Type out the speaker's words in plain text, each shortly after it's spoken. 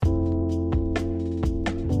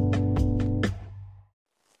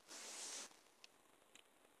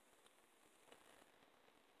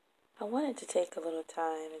I wanted to take a little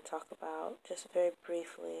time and talk about, just very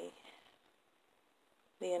briefly,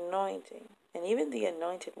 the anointing, and even the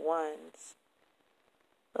anointed ones.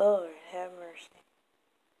 Lord, have mercy.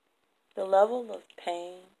 The level of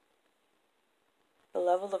pain, the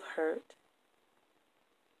level of hurt,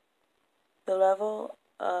 the level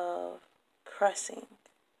of pressing,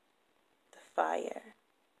 the fire,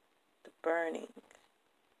 the burning,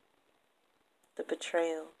 the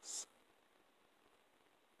betrayals,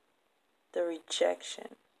 the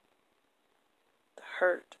rejection, the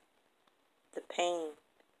hurt, the pain,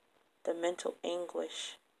 the mental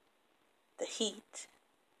anguish, the heat,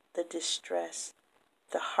 the distress,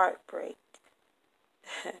 the heartbreak,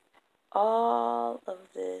 all of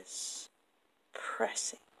this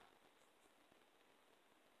pressing.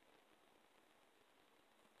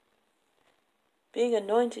 Being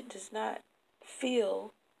anointed does not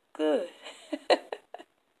feel good.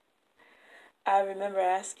 I remember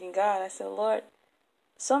asking God, I said, Lord,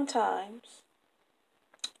 sometimes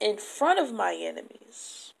in front of my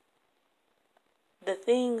enemies, the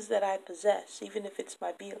things that I possess, even if it's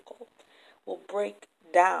my vehicle, will break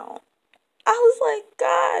down. I was like,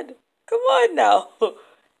 God, come on now.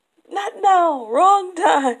 Not now, wrong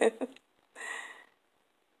time.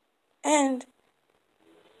 And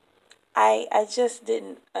I just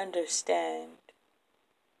didn't understand,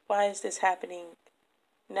 why is this happening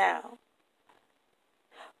now?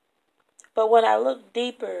 But when I look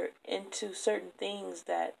deeper into certain things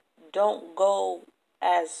that don't go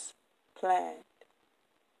as planned,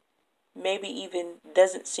 maybe even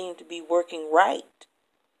doesn't seem to be working right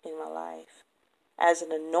in my life as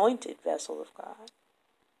an anointed vessel of God,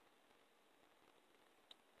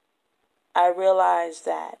 I realize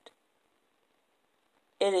that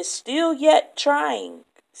it is still yet trying,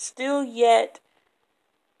 still yet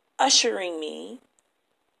ushering me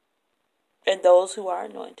and those who are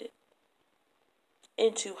anointed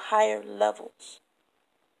into higher levels.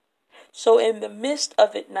 So in the midst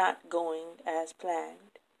of it not going as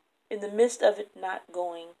planned, in the midst of it not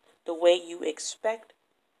going the way you expect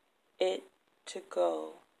it to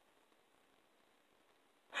go,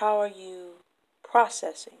 how are you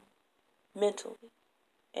processing mentally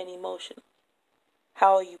and emotionally?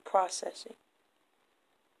 How are you processing?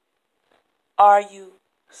 Are you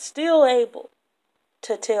still able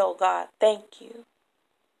to tell God thank you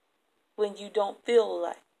when you don't feel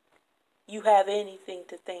like you have anything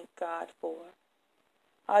to thank God for?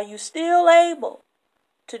 Are you still able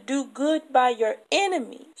to do good by your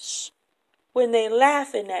enemies when they're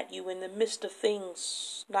laughing at you in the midst of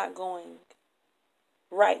things not going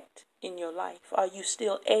right in your life? Are you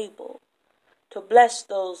still able to bless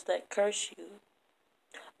those that curse you?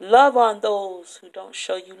 Love on those who don't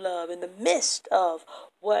show you love in the midst of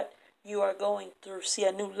what you are going through. See,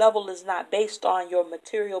 a new level is not based on your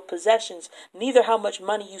material possessions, neither how much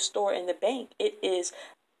money you store in the bank. It is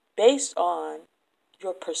based on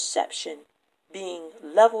your perception being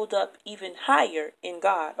leveled up even higher in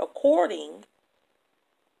God, according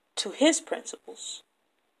to His principles,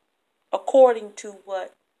 according to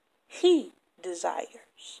what He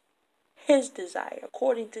desires, His desire,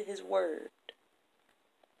 according to His word.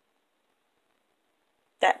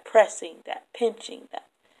 That pressing, that pinching, that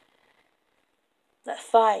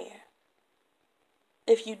fire.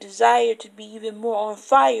 If you desire to be even more on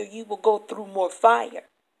fire, you will go through more fire.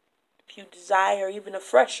 If you desire even a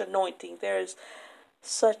fresh anointing, there is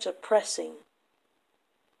such a pressing.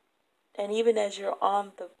 And even as you're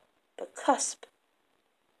on the cusp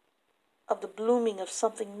of the blooming of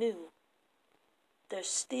something new, there's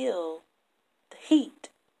still the heat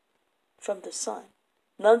from the sun.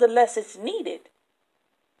 Nonetheless, it's needed.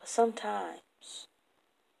 But sometimes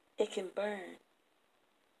it can burn.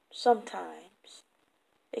 Sometimes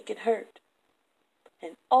it can hurt.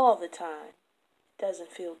 And all the time, it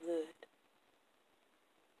doesn't feel good.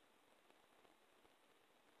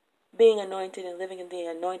 Being anointed and living in the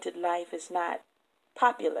anointed life is not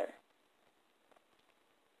popular.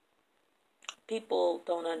 People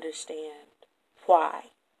don't understand why.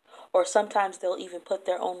 Or sometimes they'll even put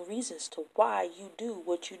their own reasons to why you do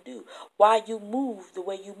what you do, why you move the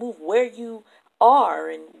way you move, where you are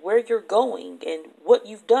and where you're going and what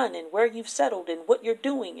you've done and where you've settled and what you're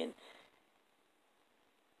doing. And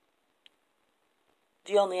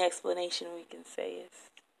the only explanation we can say is,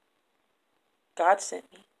 God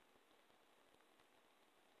sent me.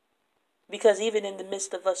 Because even in the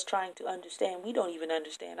midst of us trying to understand, we don't even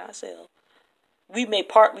understand ourselves. We may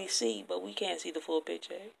partly see, but we can't see the full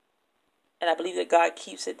picture. And I believe that God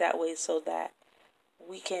keeps it that way so that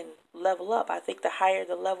we can level up. I think the higher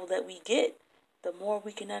the level that we get, the more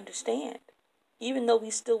we can understand. Even though we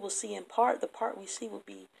still will see in part, the part we see will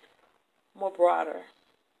be more broader.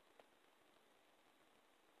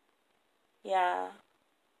 Yeah,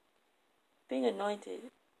 being anointed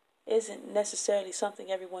isn't necessarily something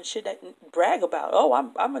everyone should brag about. Oh,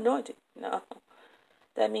 I'm anointed. No,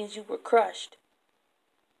 that means you were crushed.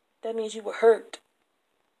 That means you were hurt.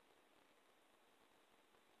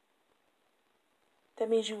 That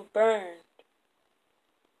means you were burned.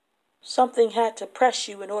 Something had to press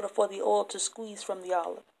you in order for the oil to squeeze from the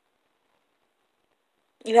olive.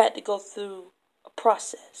 You had to go through a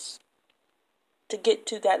process to get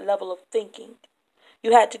to that level of thinking.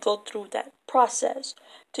 You had to go through that process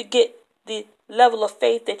to get the level of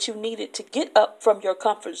faith that you needed to get up from your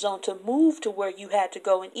comfort zone, to move to where you had to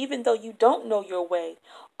go. And even though you don't know your way,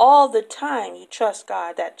 all the time you trust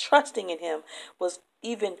God. That trusting in Him was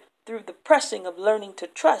even through the pressing of learning to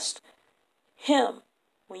trust Him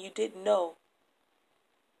when you didn't know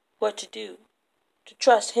what to do. To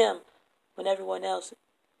trust Him when everyone else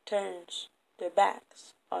turns their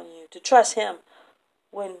backs on you. To trust Him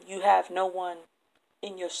when you have no one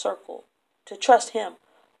in your circle. To trust Him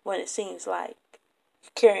when it seems like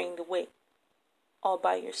you're carrying the weight all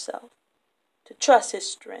by yourself. To trust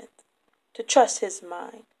His strength. To trust His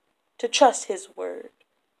mind. To trust His word.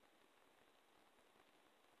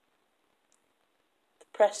 The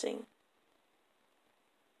pressing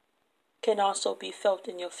can also be felt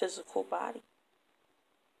in your physical body.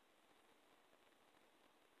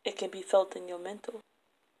 It can be felt in your mental.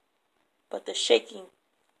 But the shaking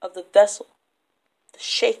of the vessel, the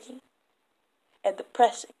shaking and the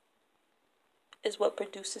pressing is what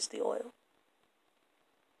produces the oil.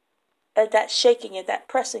 And that shaking and that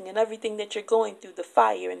pressing and everything that you're going through, the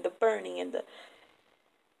fire and the burning and the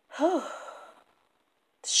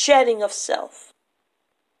shedding of self,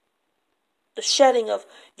 the shedding of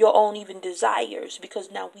your own even desires,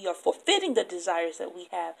 because now we are forfeiting the desires that we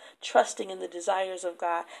have, trusting in the desires of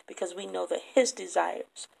God, because we know that His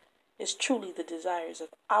desires is truly the desires of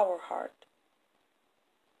our heart.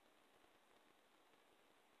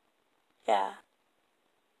 Yeah,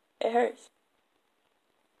 it hurts.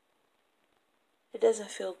 It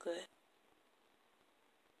doesn't feel good.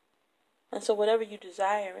 And so whatever you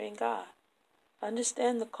desire in God,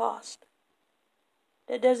 understand the cost.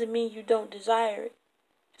 That doesn't mean you don't desire it.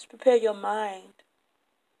 Just prepare your mind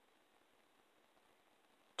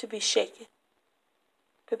to be shaken.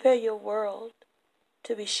 Prepare your world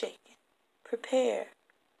to be shaken. Prepare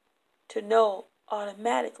to know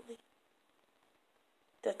automatically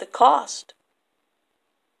that the cost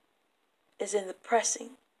is in the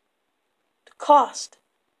pressing. The cost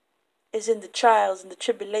is in the trials and the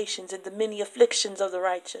tribulations and the many afflictions of the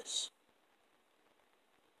righteous.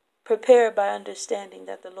 Prepare by understanding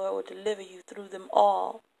that the Lord will deliver you through them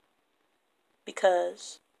all,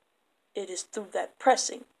 because it is through that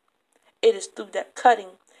pressing, it is through that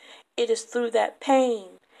cutting, it is through that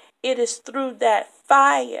pain, it is through that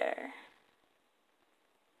fire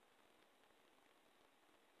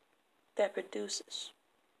that produces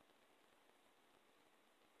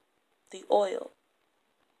the oil,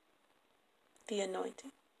 the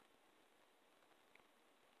anointing.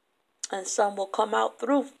 And some will come out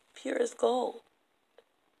through pure as gold,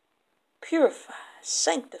 purified,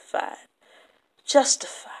 sanctified,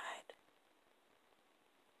 justified.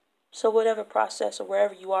 So whatever process or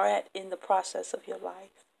wherever you are at in the process of your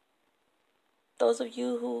life, those of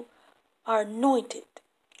you who are anointed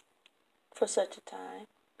for such a time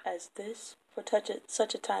as this, for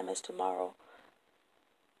such a time as tomorrow,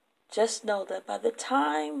 just know that by the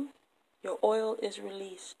time your oil is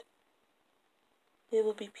released, it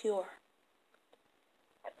will be pure.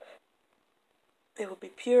 It will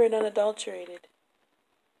be pure and unadulterated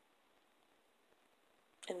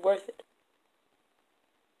and worth it.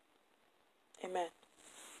 Amen.